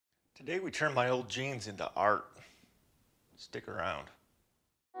Today we turn my old jeans into art. Stick around.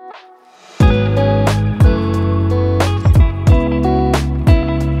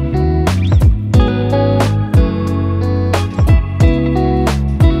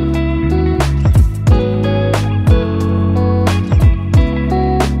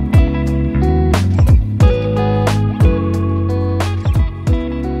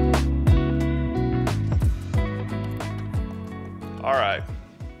 All right.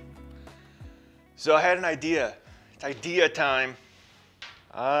 So I had an idea. It's idea time.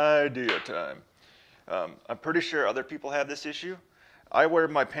 Idea time. I'm pretty sure other people have this issue. I wear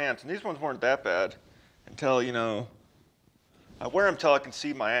my pants, and these ones weren't that bad until, I wear them till I can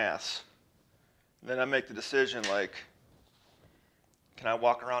see my ass. Then I make the decision, like, can I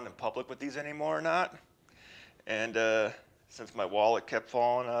walk around in public with these anymore or not? And since my wallet kept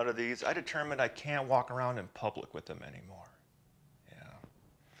falling out of these, I determined I can't walk around in public with them anymore.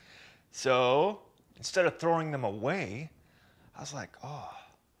 So instead of throwing them away, I was like, oh,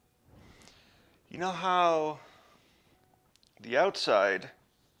 you know how the outside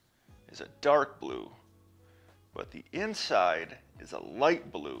is a dark blue, but the inside is a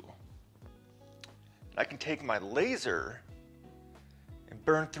light blue. And I can take my laser and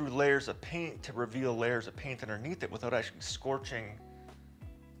burn through layers of paint to reveal layers of paint underneath it without actually scorching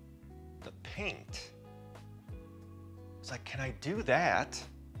the paint. It's like, can I do that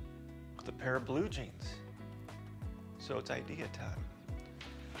with a pair of blue jeans? So it's idea time.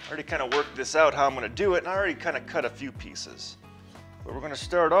 I already kind of worked this out how I'm going to do it, and I already kind of cut a few pieces. But we're going to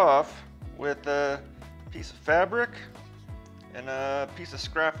start off with a piece of fabric and a piece of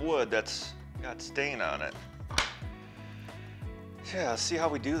scrap wood that's got stain on it. Yeah, let's see how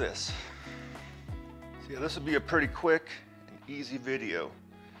we do this. So yeah, this will be a pretty quick and easy video.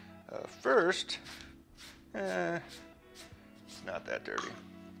 First, it's not that dirty.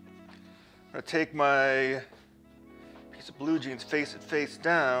 I'm going to take my piece of blue jeans, face it face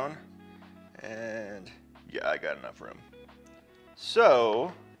down, and yeah, I got enough room.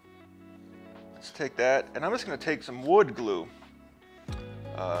 So let's take that, and I'm just going to take some wood glue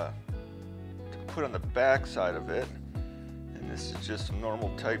to put on the back side of it. And this is just some normal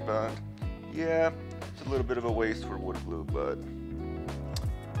Titebond. Yeah, it's a little bit of a waste for wood glue, but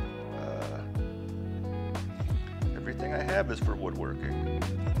everything I have is for woodworking.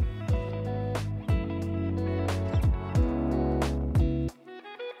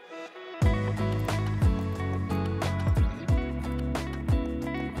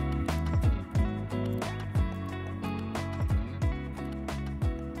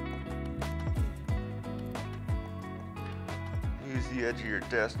 Use the edge of your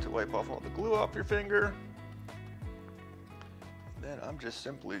desk to wipe off all the glue off your finger. Then I'm just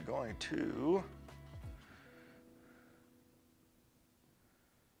simply going to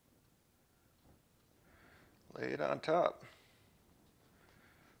lay it on top.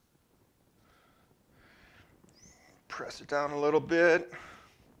 Press it down a little bit.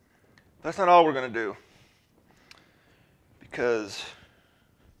 That's not all we're going to do, because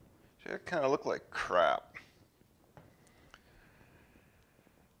it kind of look like crap.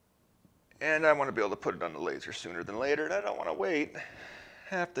 And I want to be able to put it on the laser sooner than later, and I don't want to wait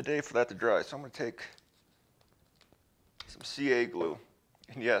half the day for that to dry. So I'm going to take some CA glue.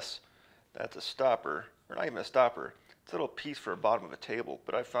 And yes, that's a stopper, or not even a stopper. It's a little piece for the bottom of a table,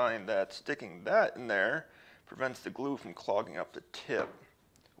 but I find that sticking that in there prevents the glue from clogging up the tip,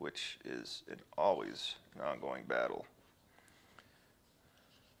 which is always an ongoing battle.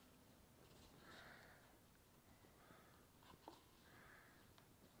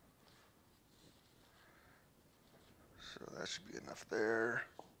 So that should be enough there.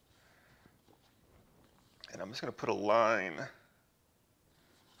 And I'm just going to put a line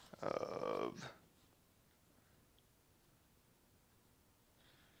of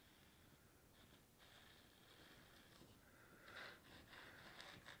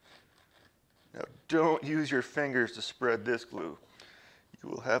now, don't use your fingers to spread this glue. You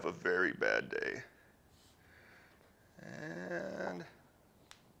will have a very bad day. And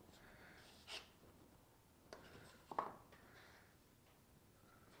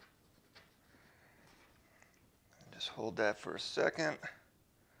just hold that for a second.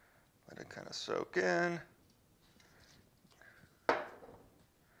 Let it kind of soak in.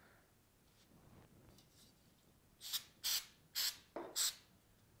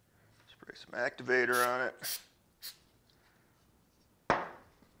 Spray some activator on it.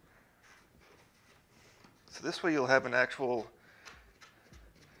 So this way you'll have an actual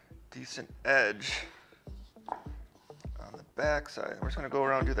decent edge on the back side. We're just going to go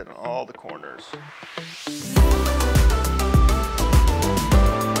around and do that in all the corners.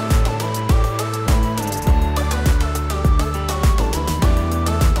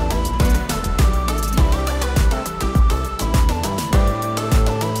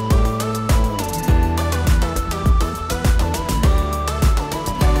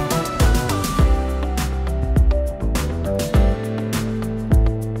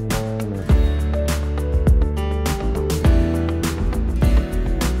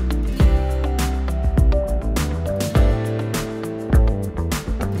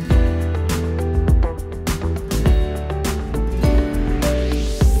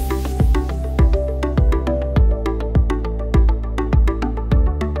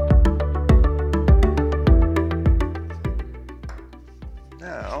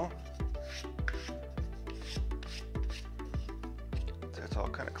 now that's all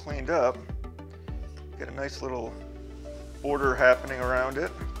kind of cleaned up, get a nice little border happening around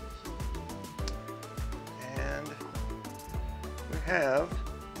it, and we have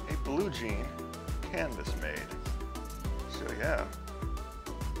a Blue Jean canvas made. So yeah,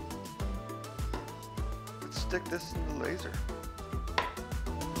 let's stick this in the laser.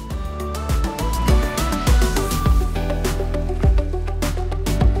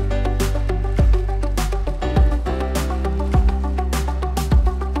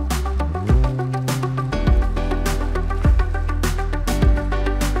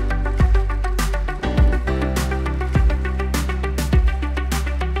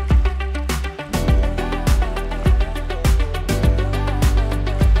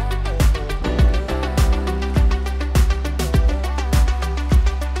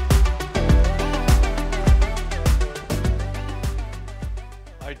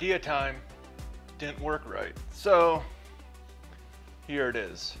 Idea time didn't work right. So here it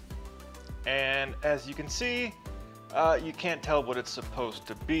is. And as you can see, you can't tell what it's supposed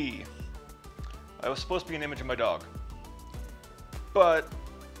to be. It was supposed to be an image of my dog, but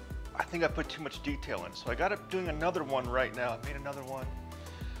I think I put too much detail in. So I got up doing another one right now. I made another one.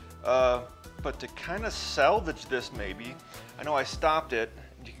 But to kind of salvage this maybe, I know I stopped it.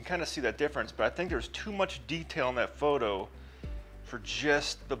 You can kind of see that difference, but I think there's too much detail in that photo for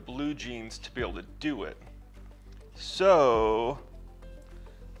just the Blue Jeans to be able to do it. So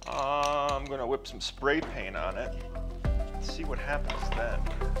I'm gonna whip some spray paint on it and see what happens then.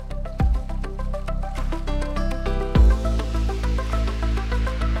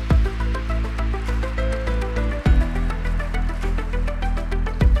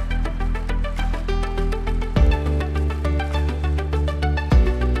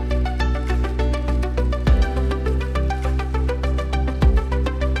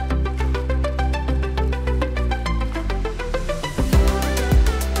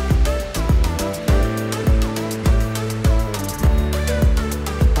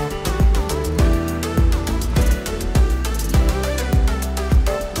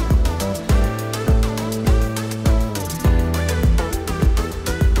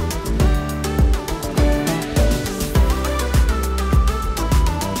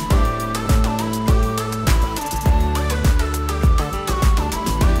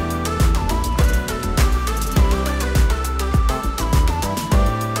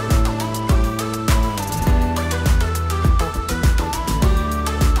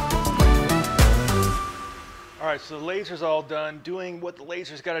 All right, so the laser's all done, doing what the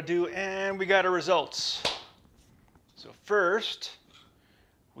laser's got to do, and we got our results. So first,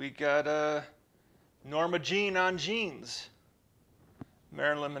 we got Norma Jean on jeans.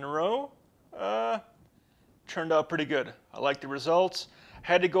 Marilyn Monroe turned out pretty good. I like the results.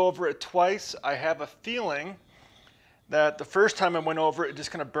 Had to go over it twice. I have a feeling that the first time I went over it, it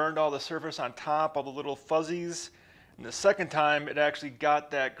just kind of burned all the surface on top, all the little fuzzies. And the second time, it actually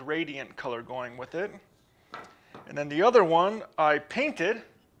got that gradient color going with it. And then the other one, I painted,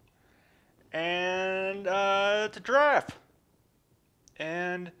 and it's a giraffe.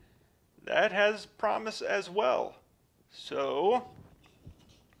 And that has promise as well. So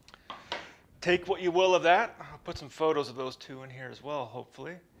take what you will of that. I'll put some photos of those two in here as well,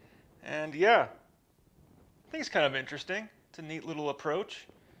 hopefully. And yeah, I think it's kind of interesting. It's a neat little approach.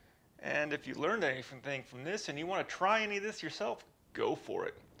 And if you learned anything from this and you want to try any of this yourself, go for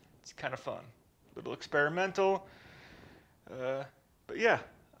it. It's kind of fun. A little experimental. But yeah,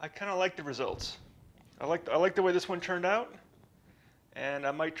 I kind of like the results. I like the way this one turned out, and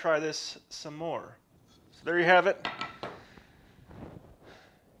I might try this some more. So there you have it.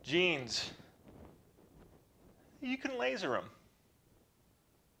 Jeans. You can laser them.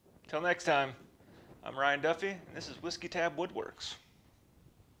 Till next time, I'm Ryan Duffy, and this is Whiskey Tab Woodworks.